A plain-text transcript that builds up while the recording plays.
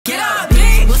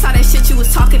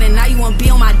was talking and now you wanna be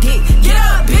on my dick. Get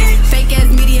up, bitch. Fake ass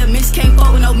media, bitch, can't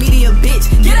fuck with no media, bitch.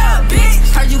 Get up,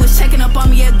 bitch. Heard you was checking up on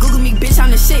me, yeah, Google me, bitch,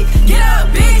 I'm the shit. Get up,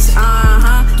 bitch.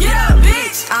 Get up,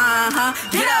 bitch.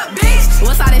 Get up, bitch.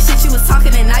 What's all that shit you was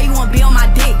talking and now you wanna be on my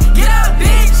dick? Get up,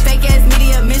 bitch. Fake ass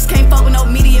media, bitch, can't fuck with no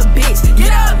media, bitch.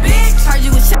 Get up, bitch. Heard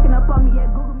you was checking up on me, yeah,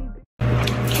 Google me,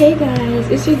 bitch. Hey guys,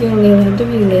 it's your girl Layla,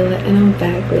 Layla, and I'm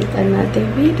back with another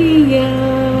video.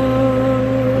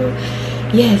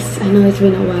 Yes, I know it's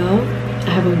been a while. I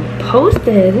haven't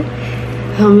posted.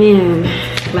 Oh man,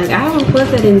 like I haven't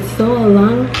posted in so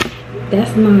long.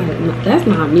 That's not me. That's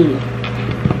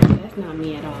not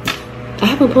me at all. I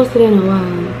haven't posted in a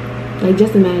while. Like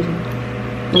just imagine.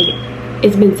 Like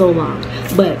it's been so long.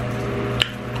 But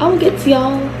I will get to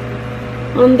y'all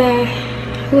on that.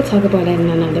 We'll talk about that in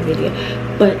another video.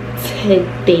 But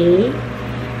today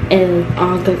is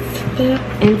August 5th,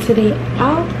 and today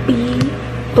I'll be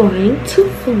flying to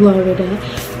Florida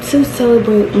to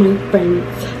celebrate my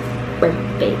friend's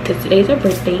birthday, because today's her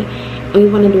birthday and we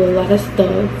want to do a lot of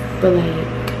stuff for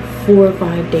like 4 or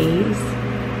 5 days.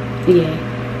 Yeah,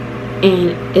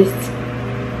 and it's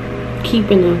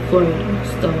keeping in Florida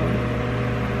still.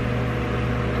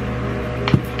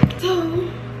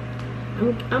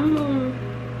 I'm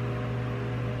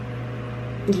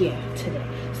yeah, today.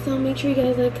 So make sure you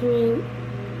guys like,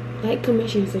 comment,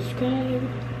 share, and subscribe.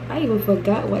 I even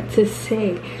forgot what to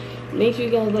say. Make sure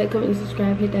you guys like, comment, and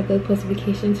subscribe. Hit that bell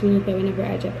notification to notify whenever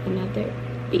I drop another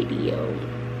video.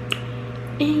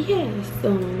 And yeah,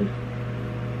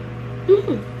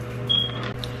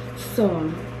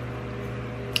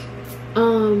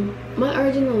 my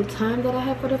original time that I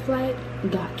had for the flight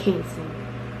got canceled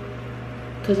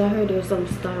because I heard there was some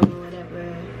storm or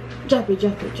whatever. Drop it.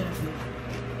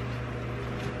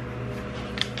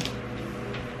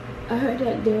 I heard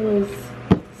that there was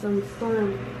some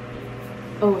storm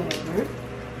or whatever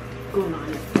going on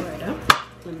in Florida,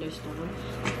 thunderstorm.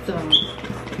 So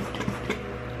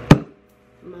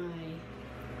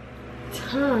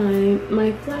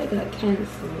my flight got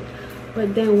canceled.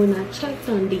 But then when I checked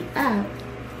on the app,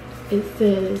 it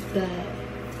says that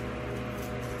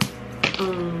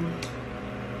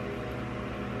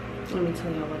let me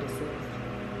tell y'all what it says.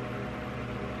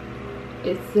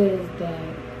 It says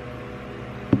that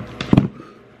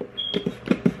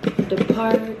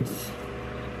departs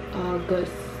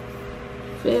August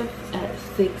 5th at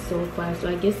 6:05. So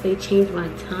I guess they changed my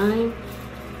time.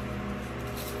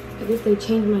 I guess they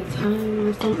changed my time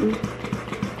or something.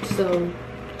 So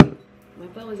my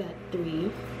flight was at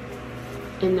 3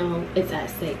 and now it's at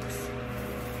 6.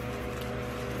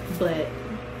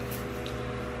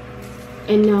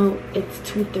 And now it's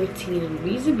 2:13, and the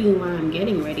reason being why I'm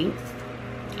getting ready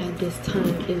at this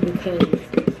time is because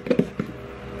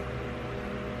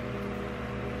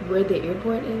where the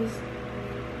airport is,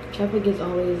 traffic is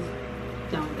always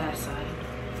down that side,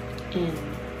 and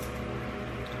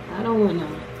I don't want to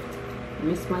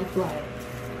miss my flight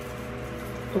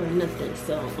or nothing,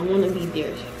 so I want to be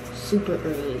there super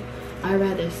early. I'd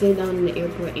rather sit down in the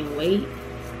airport and wait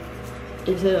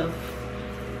instead of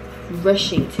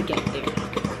rushing to get there,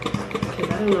 because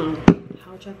I don't know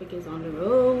how traffic is on the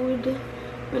road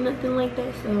or nothing like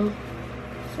that. So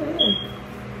yeah.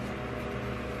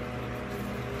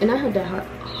 And I heard that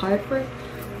Hartford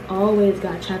always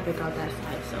got traffic out that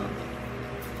side,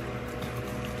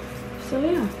 so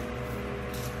yeah.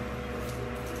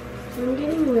 So I'm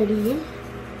getting ready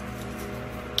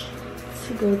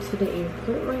to go to the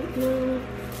airport right now,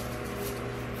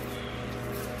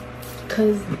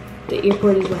 because the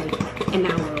airport is like an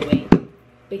hour away,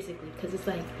 basically, because it's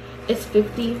like, it's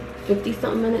 50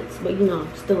 something minutes, but you know,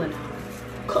 still an hour,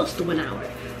 close to an hour,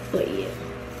 but yeah.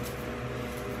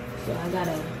 So I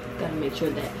gotta make sure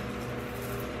that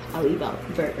I leave out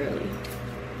very early.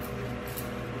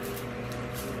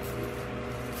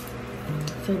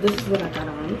 So this is what I got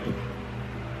on.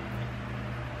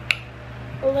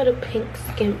 A little pink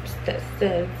skimps that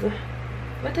says,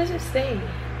 what does it say?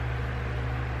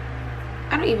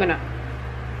 I don't even know.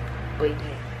 But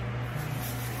yeah.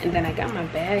 And then I got my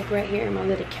bag right here, my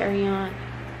little carry-on.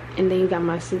 And then you got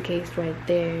my suitcase right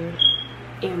there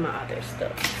and my other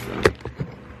stuff.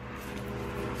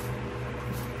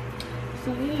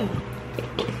 So yeah.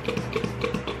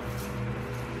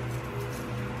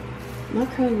 My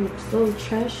curls look so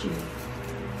trashy.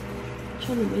 I'm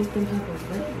trying to make them have a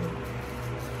wet look.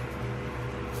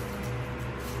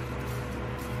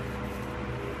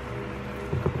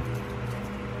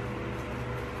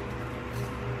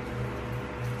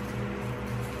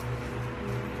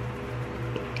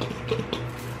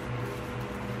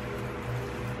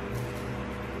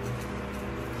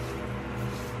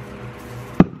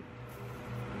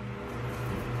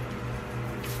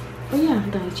 Oh yeah,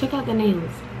 guys, check out the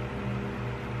nails.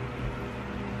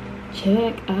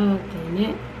 Check out the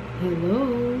net.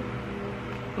 Hello.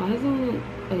 Why isn't it?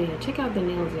 Oh yeah, check out the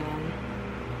nails, y'all.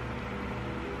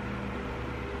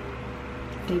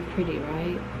 They pretty,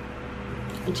 right?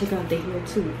 And check out the hair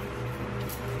too.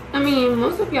 I mean,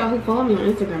 most of y'all who follow me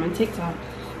on Instagram and TikTok,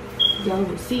 y'all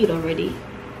will see it already.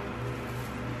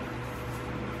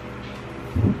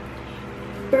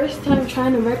 First time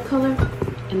trying a red color,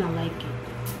 and I like it.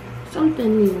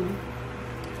 Something new.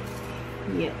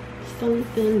 Yeah,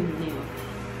 something new.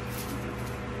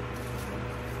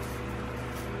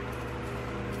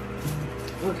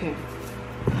 Okay.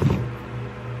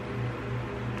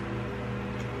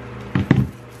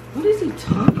 What is he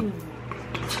talking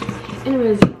about?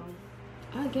 Anyways,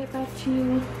 I'll get back to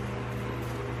you.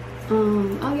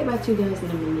 I'll get back to you guys in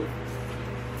a minute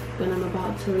when I'm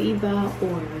about to leave out,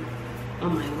 or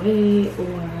on my way,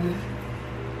 or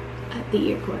at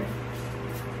the airport.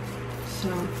 So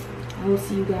I will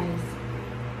see you guys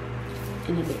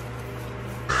in a bit.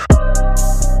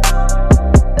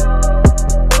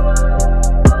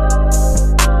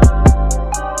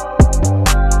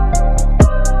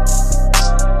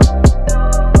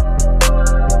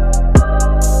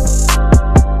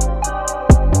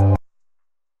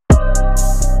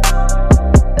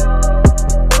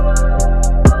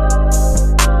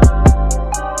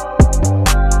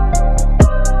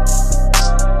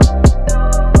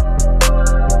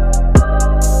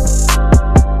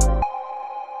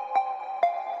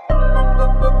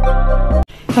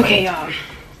 Okay, y'all,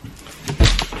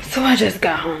 so I just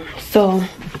got home. So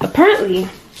apparently,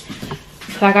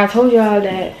 like I told y'all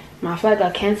that my flight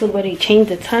got canceled, but they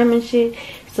changed the time and shit.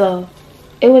 So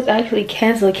it was actually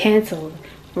canceled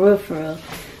for real.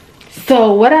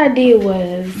 So what I did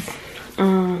was,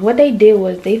 what they did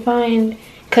was they find,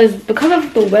 because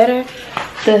of the weather,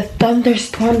 the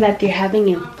thunderstorm that they're having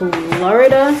in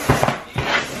Florida,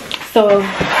 so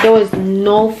there was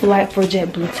no flight for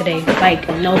JetBlue today. Like,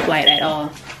 no flight at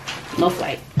all. No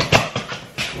flight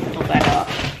at all.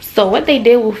 So what they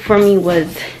did for me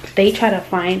was they try to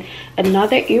find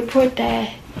another airport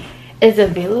that is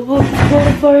available to go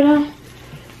to Florida,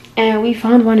 and we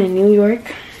found one in New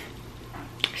York.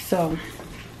 So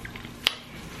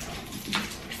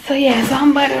yeah, so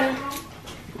I'm better.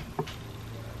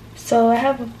 So I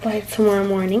have a flight tomorrow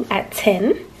morning at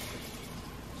 10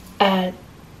 at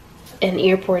an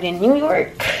airport in New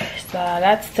York. So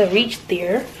that's to reach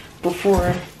there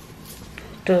before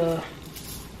the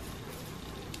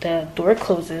door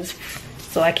closes,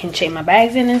 so I can check my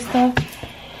bags in and stuff.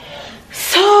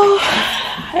 So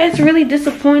it's really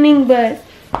disappointing, but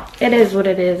it is what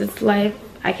it is. It's life.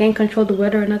 I can't control the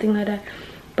weather or nothing like that,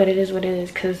 but it is what it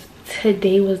is, because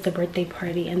today was the birthday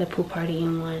party and the pool party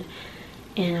in one,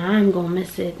 and I'm gonna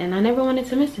miss it, and I never wanted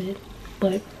to miss it,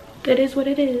 but it is what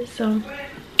it is. So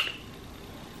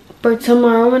for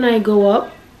tomorrow when I go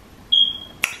up,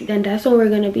 then that's when we're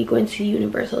gonna be going to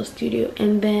Universal Studio,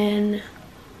 and then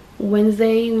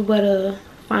Wednesday we better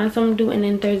find something to do, and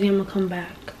then Thursday I'm gonna come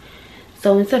back.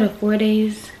 So instead of 4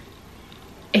 days,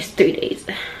 it's 3 days.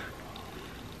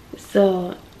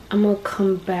 So I'm gonna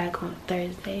come back on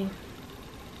Thursday.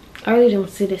 I really don't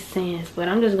see the sense, but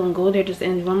I'm just gonna go there just to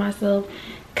enjoy myself,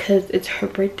 because it's her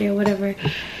birthday or whatever.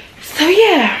 So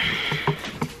yeah,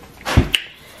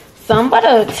 so I'm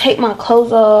about to take my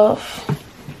clothes off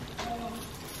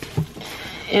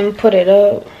and put it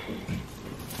up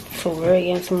to wear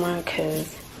again tomorrow,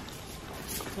 because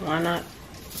why not?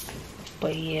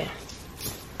 But yeah,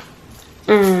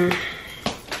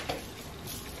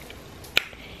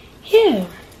 yeah,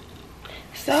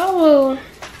 so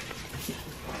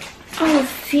I will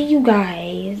see you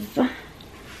guys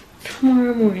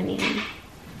tomorrow morning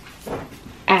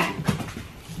at,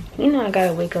 you know, I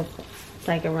gotta wake up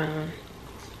like around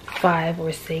 5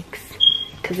 or 6,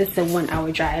 because it's a 1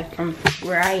 hour drive from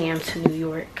where I am to New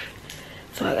York.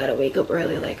 So I gotta wake up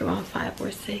early, like around 5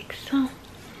 or 6. So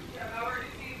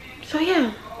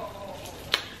yeah.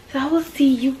 So I will see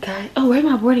you guys. Oh, where's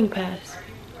my boarding pass?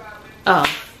 Oh,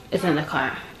 it's in the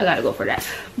car. I gotta go for that.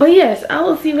 But yes, I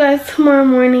will see you guys tomorrow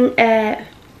morning at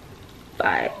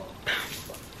 5.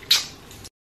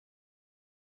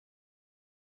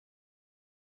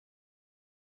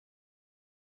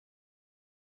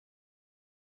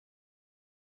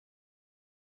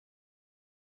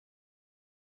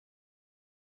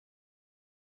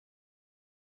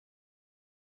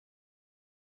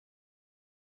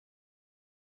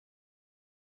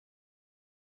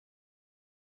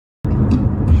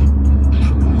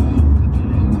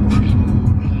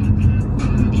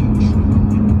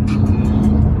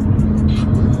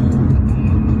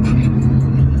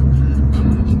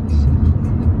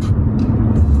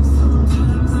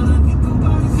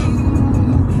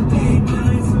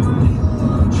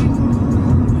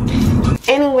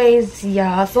 Anyways,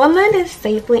 y'all, so I landed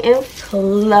safely in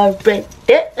Florida.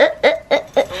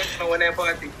 When I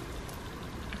party?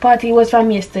 Party was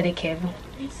from yesterday, Kevin.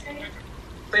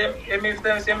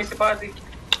 Party.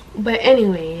 But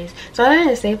anyways, so I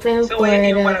landed safely in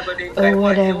Florida or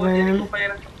whatever.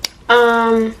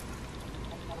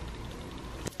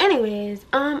 Anyways,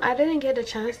 I didn't get a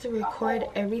chance to record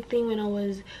everything when I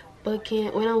was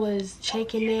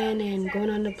checking in and going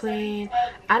on the plane.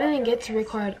 I didn't get to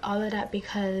record all of that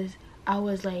because I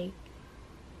was like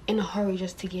in a hurry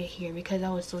just to get here because I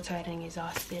was so tired and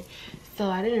exhausted. So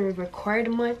I didn't record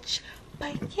much,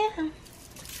 but yeah.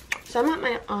 So I'm at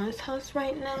my aunt's house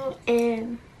right now,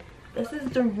 and this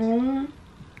is the room.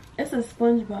 It's a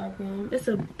SpongeBob room. It's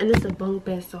a bunk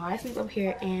bed, so I sleep up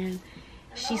here and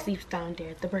she sleeps down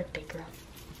there, the birthday girl.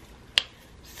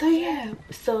 So yeah,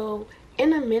 so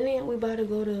in a minute we about to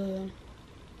go to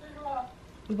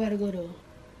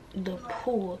the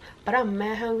pool, but I'm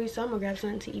mad hungry, so I'm gonna grab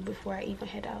something to eat before I even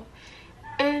head out.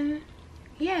 And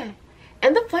yeah,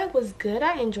 and the flight was good.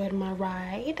 I enjoyed my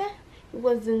ride. It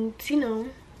wasn't, you know,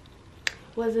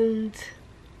 wasn't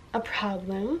a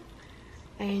problem.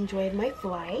 I enjoyed my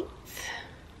flight,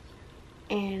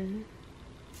 and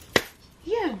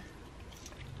yeah.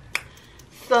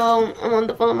 So I'm on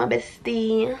the phone with my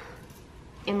bestie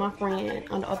and my friend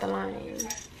on the other line,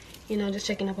 you know, just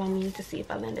checking up on me to see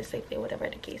if I landed safely or whatever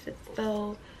the case is.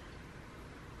 So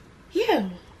yeah,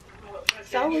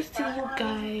 so I will see you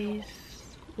guys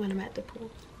when I'm at the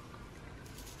pool.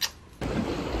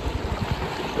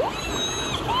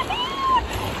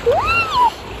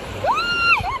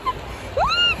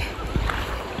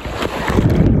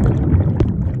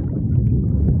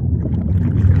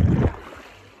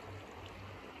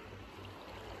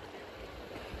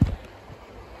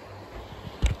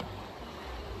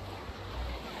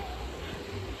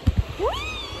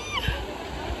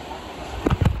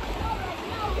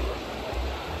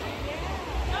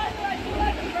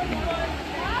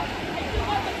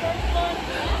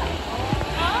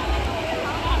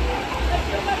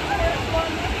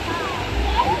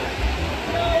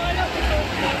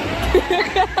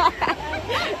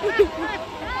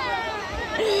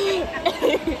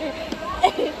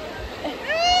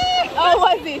 How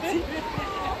was it?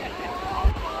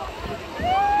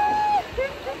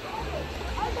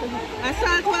 A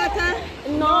salt water?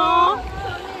 No.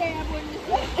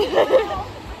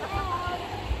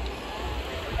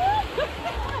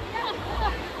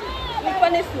 Look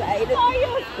on the slide.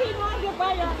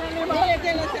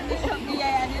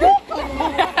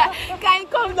 Can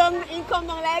come down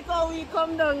like how we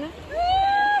come down.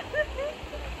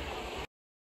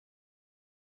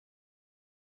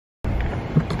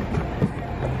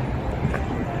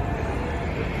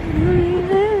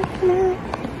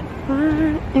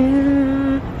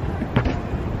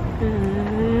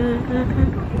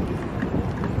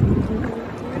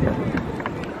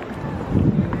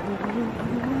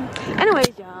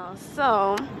 Anyways, y'all,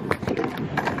 so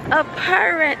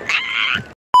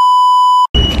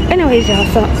anyways, y'all,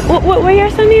 so where your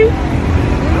son in?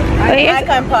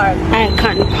 Icon Park.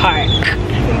 Icon Park.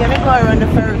 We're gonna go around the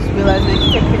Ferris wheel as we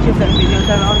take pictures and videos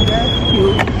around there.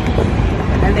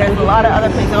 And there's a lot of other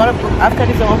places. After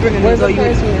this, I'm bringing to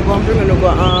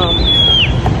go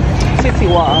City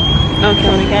Wall.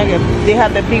 Okay. They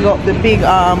have the big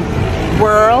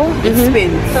whirl. It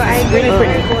spins. So I really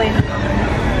pretty.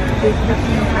 So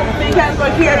you can go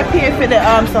here to pay for the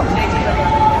something.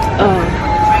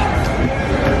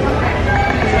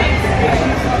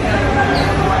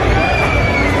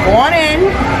 Go on in.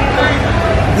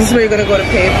 This is where you're gonna go to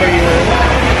pay for your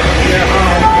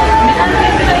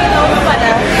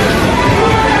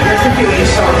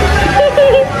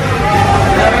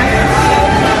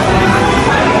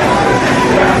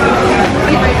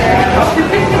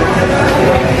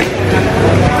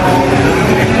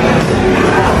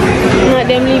Not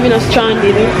them leaving us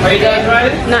stranded. Are you guys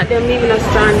ready? Not them leaving us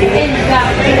stranded.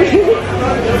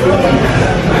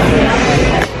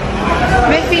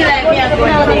 Make me like me and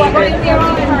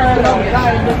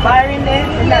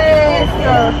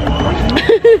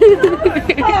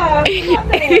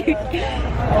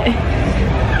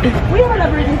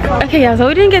Okay, y'all, so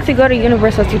we didn't get to go to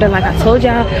Universal Studios like I told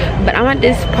y'all, but I'm at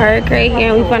this park right here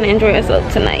and we want to enjoy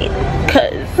ourselves tonight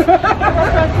because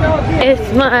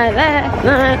it's my last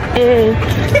night in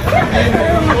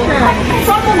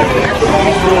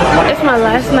it's my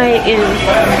last night in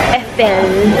FL.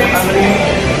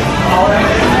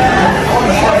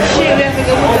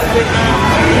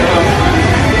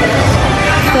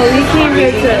 So we came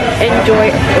here to enjoy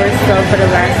ourselves for the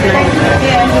last night.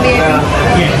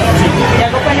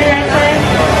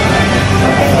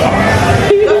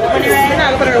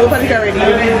 open it already.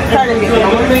 Turn it. You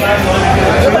open it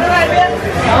right there?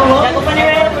 Yeah, open it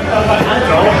right.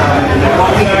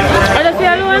 Oh, that's the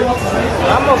other one?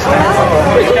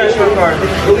 Which cash or card?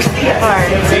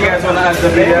 So you guys want to add the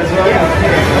video as well?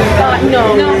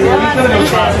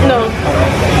 No.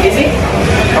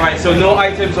 Alright, so no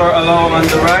items are allowed on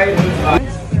the ride.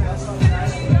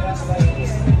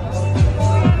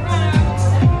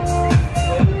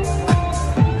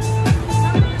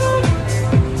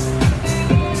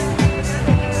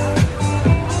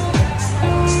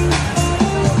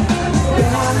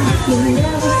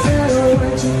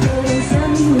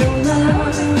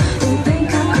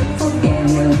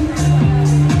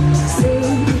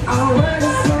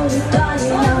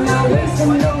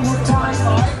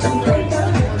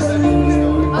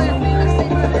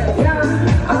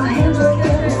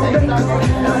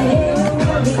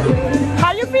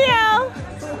 How you feel?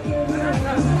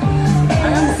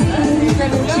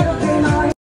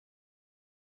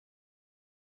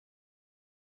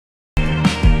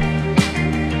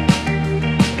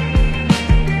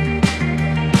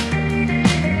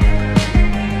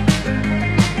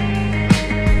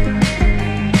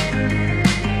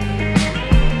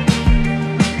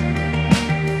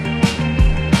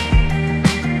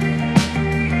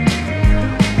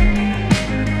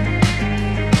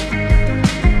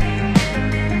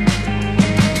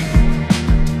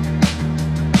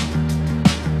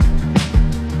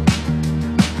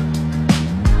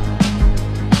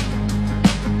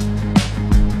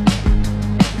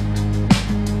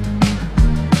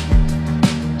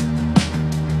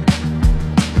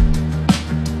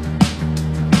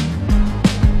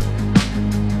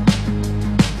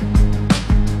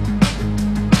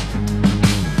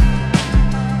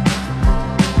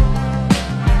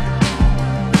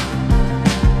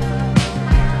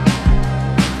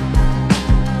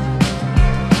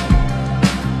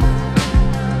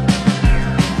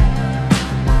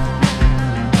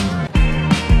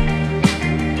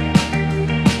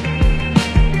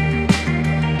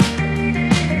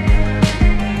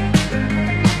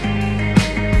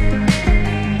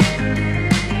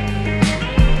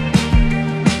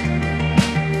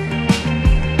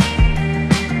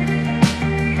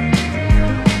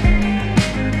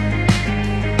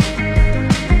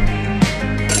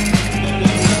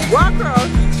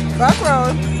 Back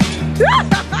road.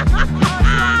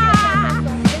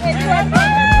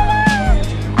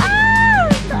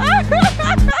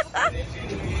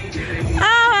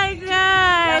 Oh my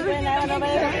God.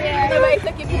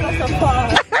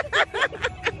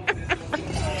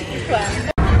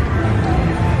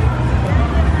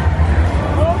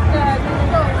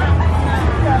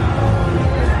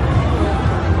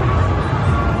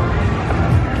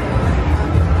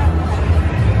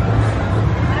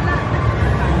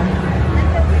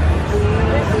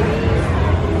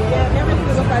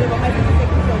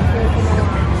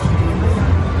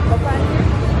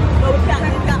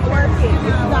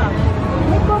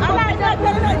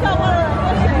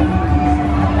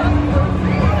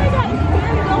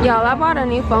 Y'all, I bought a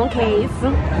new phone case.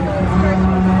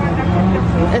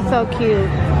 It's so cute.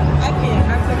 I can't.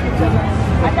 I'm so cute.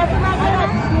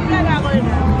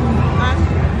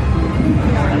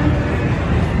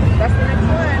 That's the next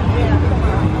one.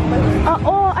 Yeah.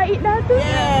 Oh, I eat that too?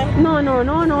 Yeah. No. No.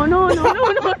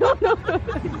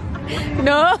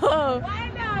 Why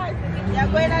not? You're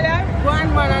going there? One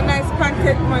man, a nice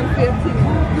content man for your team.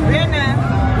 Where now?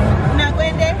 You're not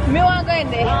going there? Me want to go in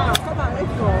there. Oh, come on,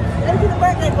 let's go. Let's do the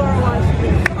birthday girl one.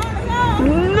 Come on, let's go.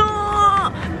 No.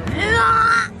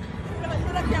 To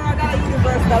the camera, got a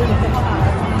universal. Come on.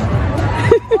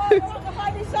 Oh, you want to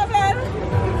find the shovel?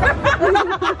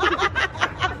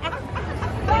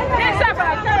 This shovel.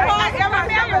 Come on, come on.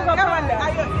 Yeah,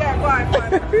 go on.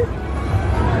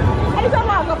 I don't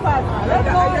want to go past. Let's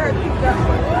go.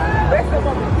 Where's the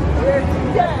one?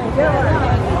 Yeah,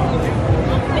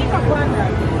 think of one.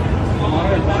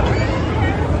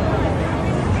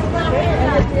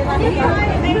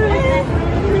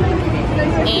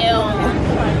 Ew.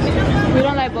 You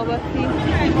don't like bubble tea?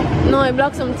 No, it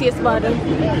blocks some taste bud.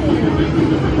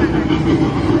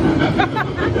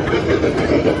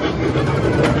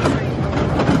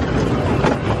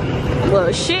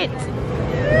 Well, shit.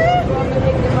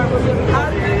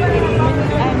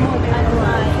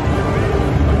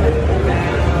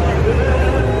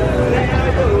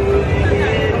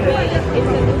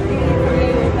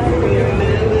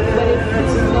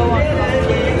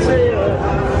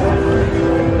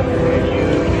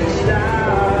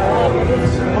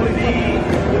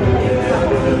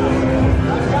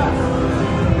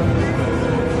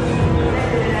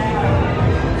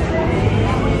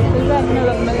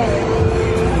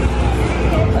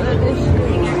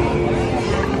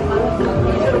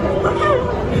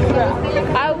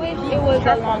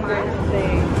 a longer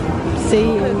thing.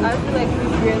 Same. I feel like we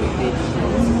really did.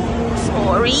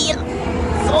 Sorry.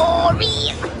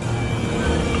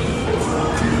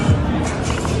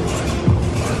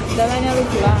 Dalam yang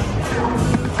lucu lah.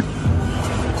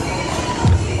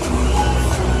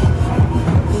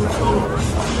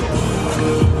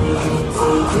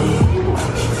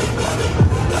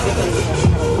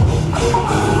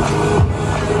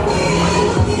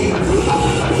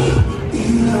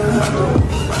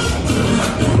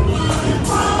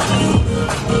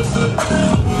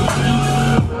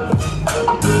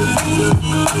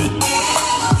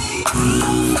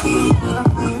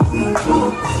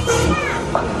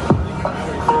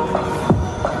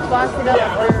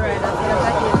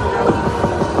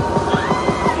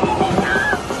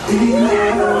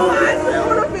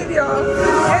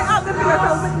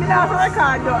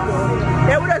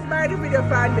 They would have made the video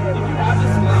for them.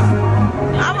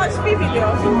 How much fee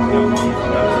video?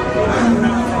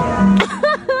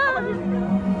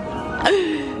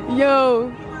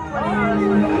 Yo.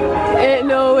 Ain't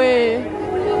no way.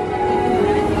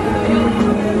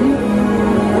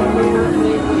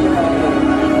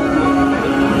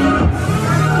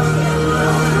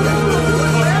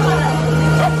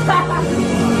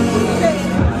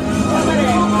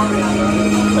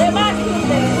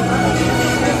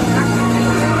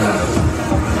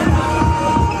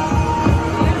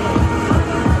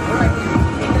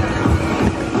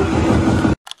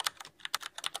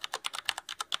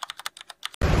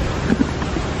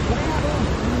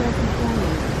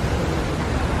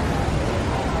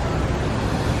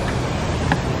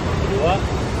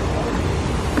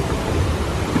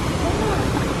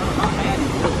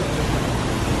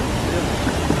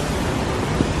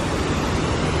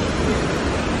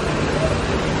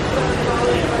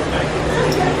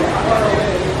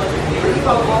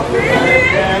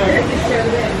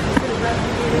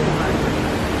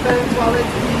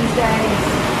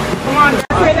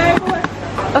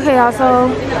 Okay, y'all, so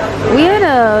we had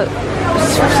a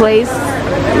place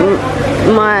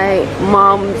my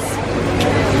mom's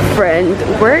friend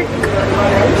work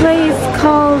place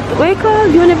called, what do you call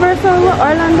it? Universal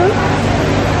Orlando?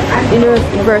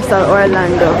 Universal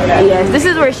Orlando. Yes, this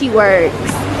is where she works.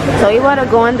 So we want to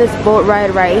go on this boat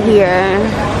ride right here.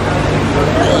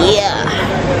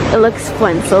 Yeah, it looks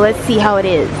fun, so let's see how it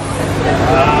is.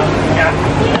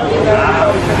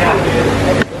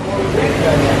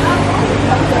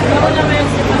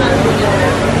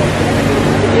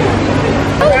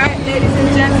 Alright, ladies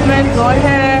and gentlemen, go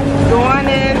ahead, go on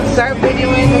in, start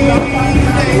videoing.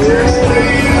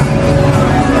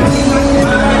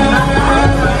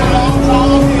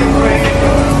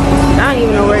 I don't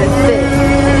even know where to sit.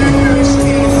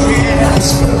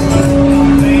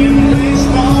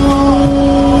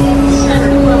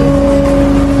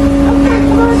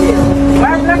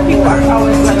 Why black people are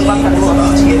always at the back of the road?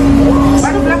 Why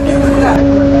do black people do that?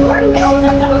 Why do we always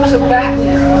have to go to the back?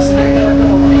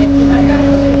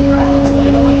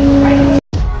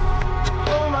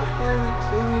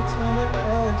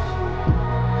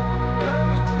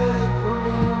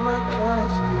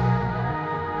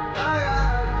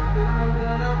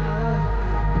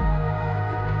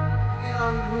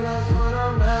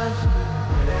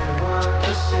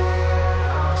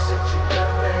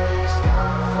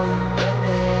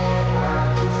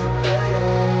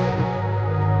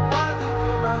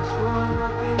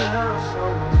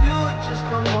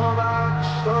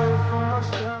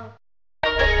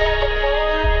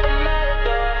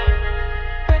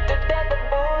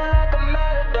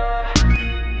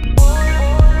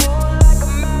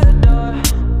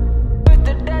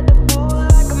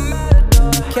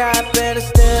 Cap and a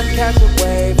stem, catch a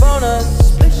wave on us.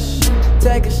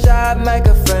 Take a shot, make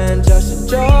a friend, just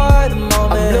enjoy the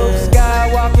moment. I'm blue sky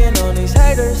walking on these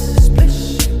haters.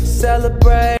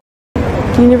 Celebrate.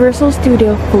 Universal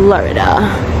Studio, Florida.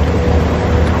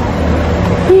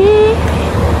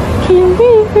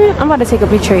 I'm about to take a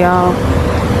picture, y'all.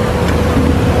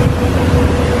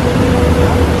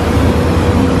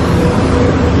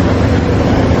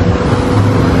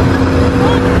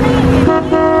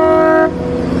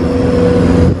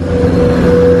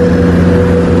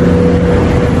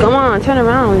 Turn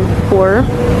around, whore.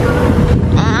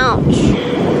 Ouch.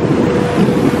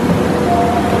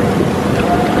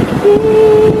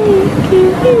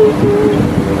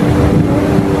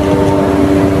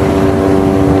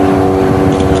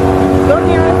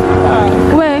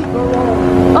 Where?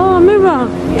 Oh, mirror.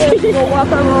 Go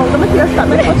walk around. Let me see your stop.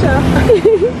 Let me put you.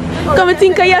 Come and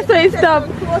think of your say stop.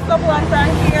 Close up one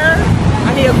time here.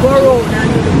 And you go around and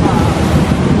do the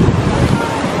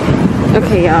bar.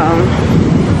 Okay, y'all.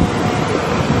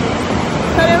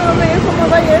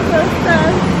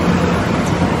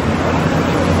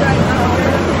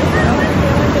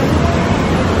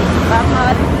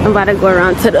 I'm about to go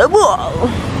around to the wall.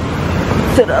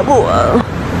 To the wall.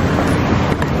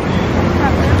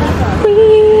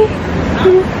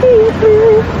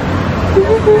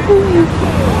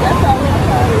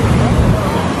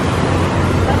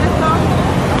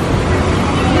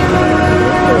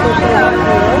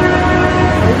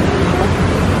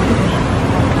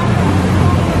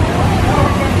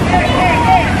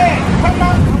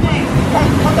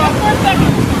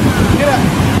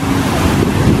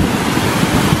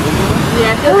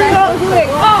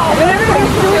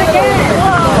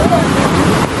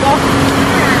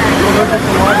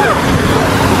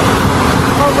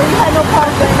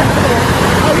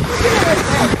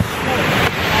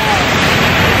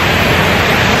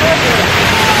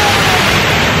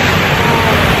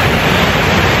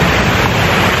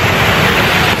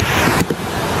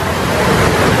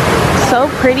 So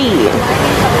pretty.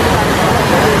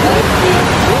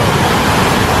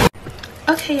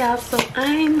 Okay y'all, so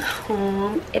I'm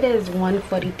home. It is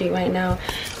 1:43 right now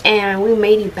and we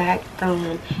made it back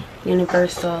from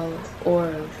Universal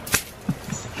Orlando.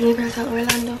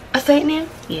 I say it now?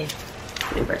 Yeah,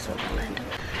 Universal Orlando.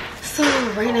 So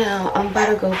right now I'm about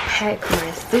to go pack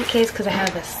my suitcase because I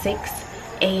have a 6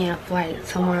 a.m. flight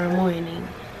tomorrow morning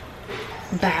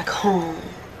back home.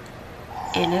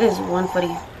 And it is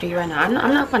 1:43 right now. I'm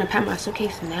not gonna pack my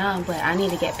suitcase now, but I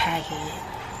need to get packing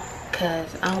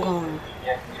because I'm going,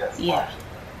 yeah,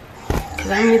 because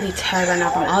I'm really tired right now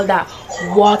from all that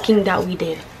walking that we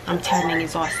did. I'm tired and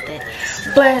exhausted,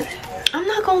 but I'm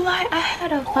not gonna lie, I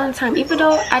had a fun time. Even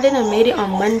though I didn't make it on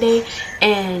Monday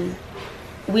and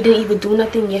we didn't even do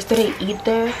nothing yesterday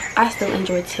either, I still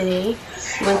enjoyed today.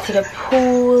 Went to the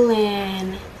pool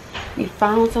and we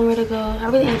found somewhere to go. I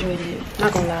really enjoyed it.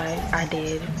 Not gonna lie, I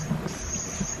did.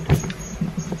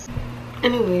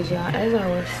 Anyways, y'all, as I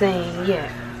was saying, yeah.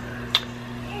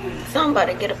 So I'm about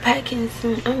to get a packing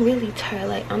soon. I'm really tired.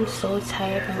 Like, I'm so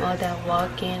tired from all that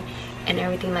walking and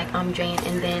everything. Like, I'm drained.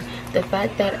 And then the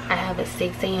fact that I have a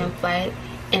 6 a.m. flight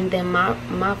and then my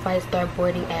flight start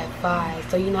boarding at 5.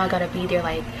 So, you know, I gotta be there,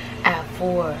 like, at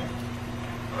 4.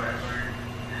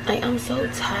 Like, I'm so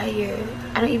tired.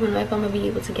 I don't even know if I'm gonna be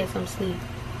able to get some sleep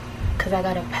because I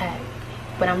gotta pack.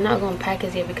 But I'm not gonna pack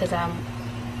as yet because I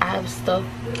have stuff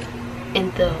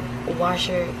in the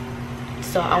washer,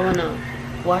 so I wanna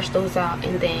wash those out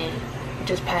and then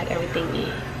just pack everything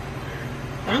in.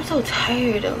 But I'm so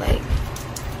tired though, like.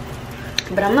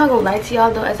 But I'm not gonna lie to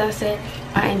y'all though, as I said,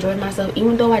 I enjoyed myself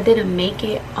even though I didn't make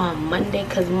it on Monday,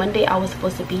 because Monday I was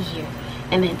supposed to be here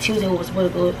and then Tuesday we was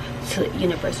supposed to go to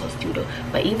Universal Studio.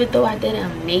 But even though I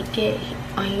didn't make it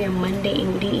on here Monday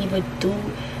and we didn't even do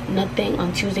nothing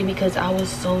on Tuesday because I was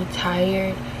so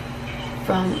tired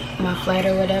from my flight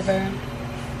or whatever,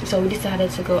 so we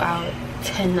decided to go out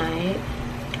tonight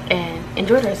and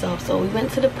enjoyed ourselves. So we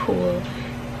went to the pool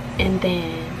and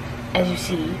then, as you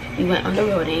see, we went on the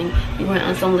road and we went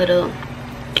on some little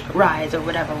rides or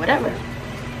whatever.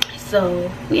 So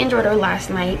we enjoyed our last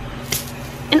night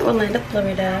in Orlando,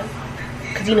 Florida,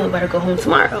 because you know we better go home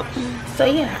tomorrow. So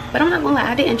yeah, but I'm not gonna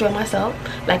lie, I did enjoy myself.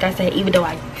 Like I said, even though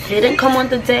I didn't come on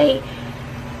the day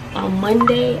on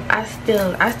Monday, I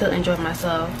still enjoyed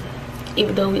myself.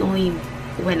 Even though we only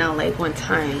went out like one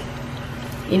time,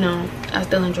 you know, I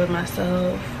still enjoyed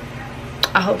myself.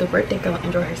 I hope the birthday girl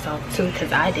enjoyed herself too,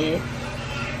 because I did.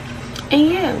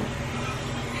 And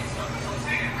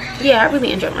yeah, I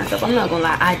really enjoyed myself. I'm not gonna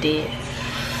lie, I did.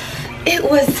 It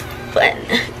was fun.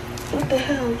 What the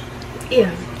hell?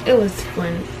 Yeah, it was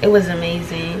fun. It was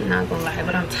amazing, not gonna lie,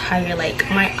 but I'm tired. Like,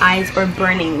 my eyes were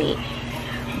burning me.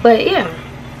 But yeah,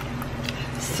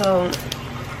 so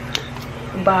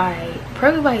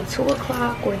probably by 2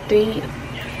 o'clock or 3,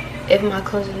 if my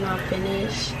clothes is not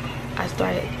finished, I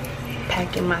start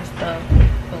packing my stuff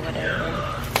or whatever.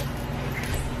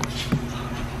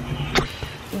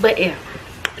 But yeah,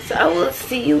 so I will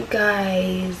see you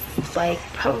guys, like,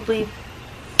 probably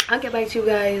I'll get back to you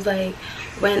guys like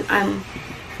when I'm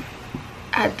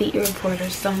at the airport or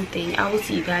something. I will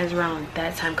see you guys around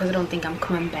that time, because I don't think I'm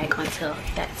coming back until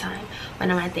that time.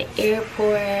 When I'm at the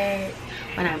airport,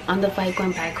 when I'm on the flight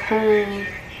going back home,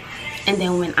 and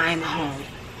then when I'm home.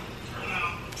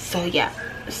 So yeah,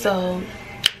 so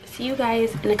see you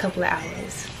guys in a couple of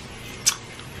hours.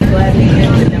 Okay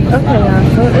y'all,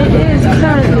 so it is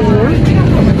currently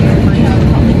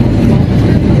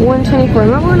 1:24.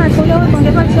 Remember when I told y'all I was gonna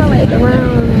get back to y'all like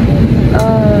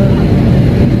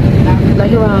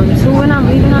around 2 when I'm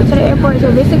leaving out to the airport?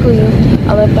 So basically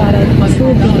I left out at 2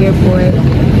 at the airport.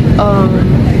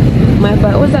 My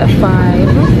flight was at 5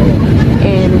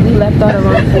 and we left out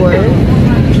around 4.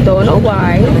 Don't know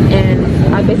why, and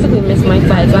I basically missed my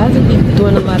flight, so I had to be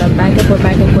doing a lot of back and forth,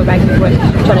 trying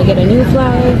to get a new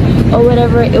flight or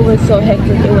whatever. It was so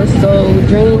hectic, it was so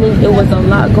draining, it was a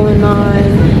lot going on.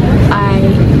 I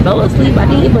fell asleep, I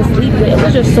didn't even sleep, but it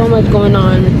was just so much going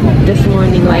on this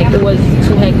morning, like it was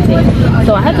too hectic.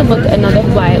 So I had to book another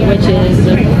flight, which is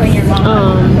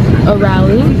a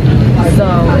rally. So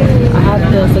I have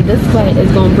to, so this flight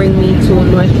is gonna bring me to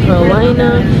North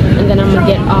Carolina, and then I'm gonna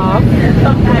get off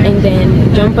and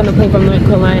then jump on a plane from North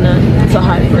Carolina to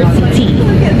Hartford CT,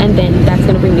 and then that's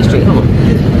gonna bring me straight home.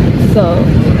 So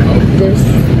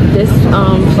this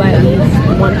flight leaves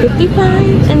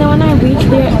 1:55, and then when I reach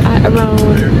there at around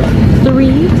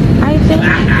 3, I think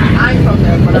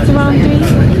it's around 3,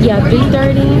 yeah,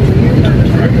 3:30.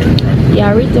 Yeah,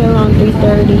 I reach there around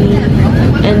 3:30,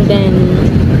 and then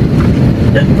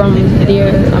from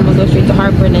there I'm gonna go straight to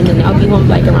Hartford, and then I'll be home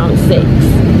like around 6.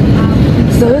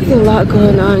 So it's a lot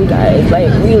going on, guys, like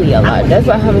really a lot. That's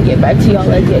why I haven't get back to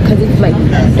y'all as yet, because it's like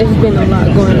it's been a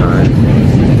lot going on.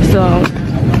 So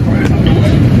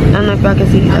I don't know if y'all can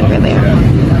see over there.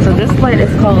 So this flight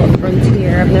is called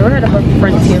Frontier. I've never heard of a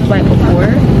Frontier flight before,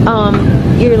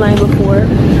 airline before.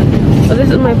 So this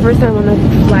is my first time on a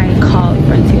flight called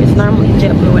Frontier. It's normally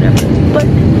JetBlue or whatever, but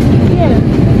yeah.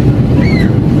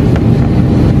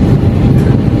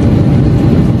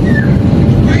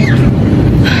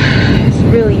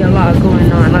 Really a lot going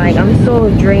on. Like I'm so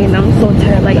drained, I'm so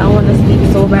tired, like I want to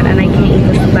sleep so bad and I can't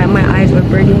even sleep. Like my eyes were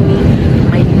burning me,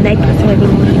 my neck is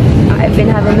hurting me. I've been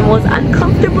having the most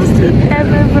uncomfortable sleep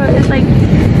ever, bro. It's like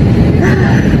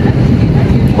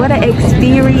what an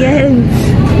experience,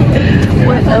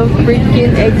 what a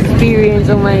freaking experience.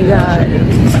 Oh my god,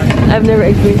 I've never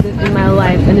experienced this in my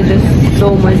life, and there's just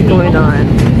so much going on.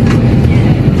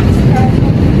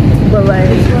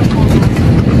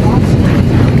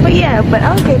 But yeah, but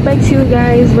I'll get back to you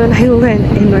guys when I land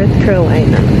in North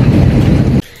Carolina.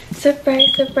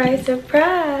 Surprise, surprise,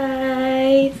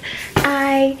 surprise!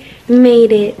 I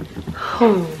made it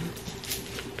home.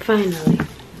 Finally.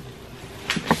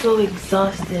 So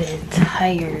exhausted and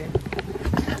tired.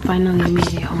 Finally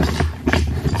made it home.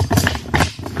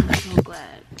 I'm so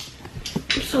glad.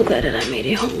 I'm so glad that I made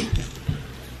it home.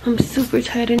 I'm super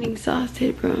tired and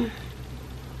exhausted, bro.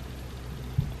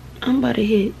 I'm about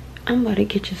to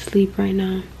get you sleep right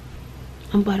now.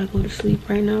 I'm about to go to sleep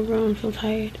right now, bro. I'm so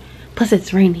tired. Plus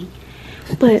it's raining.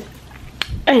 But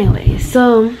anyway,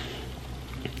 so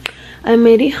I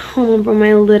made it home from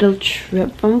my little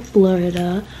trip from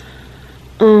Florida.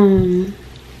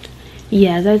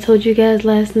 Yeah, as I told you guys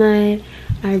last night,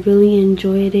 I really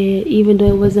enjoyed it. Even though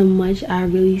it wasn't much, I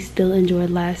really still enjoyed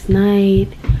last night.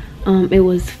 It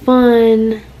was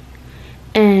fun,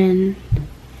 and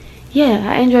yeah,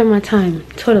 I enjoyed my time.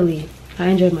 Totally, I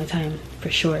enjoyed my time for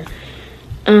sure.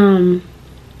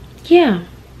 Yeah,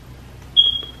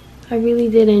 I really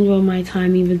did enjoy my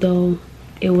time, even though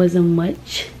it wasn't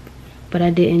much, but I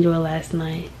did enjoy last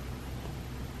night.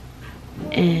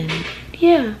 And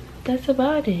yeah, that's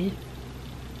about it.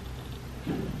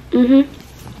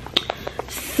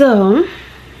 So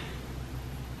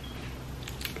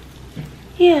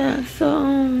yeah,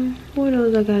 so what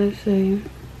else I gotta say?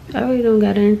 I really don't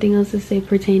got anything else to say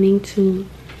pertaining to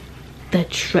the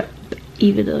trip,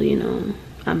 even though, you know,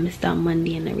 I missed out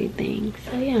Monday and everything.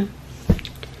 So yeah,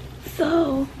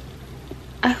 so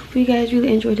I hope you guys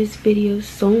really enjoyed this video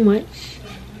so much.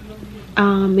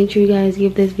 Make sure you guys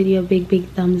give this video a big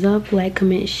thumbs up, like,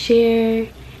 comment, share,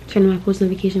 turn on my post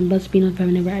notification bell to be notified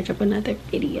whenever I drop another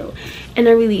video. And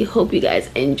I really hope you guys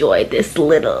enjoyed this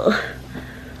little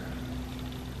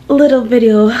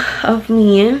video of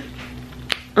me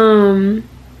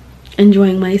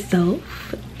enjoying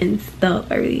myself and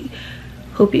stuff. I really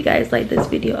hope you guys like this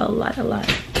video a lot.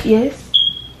 Yes.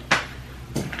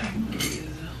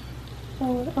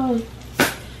 Oh.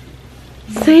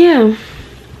 So yeah,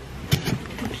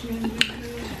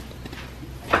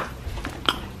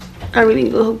 I really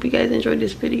hope you guys enjoyed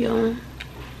this video,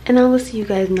 and I will see you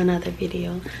guys in another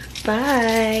video.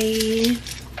 Bye.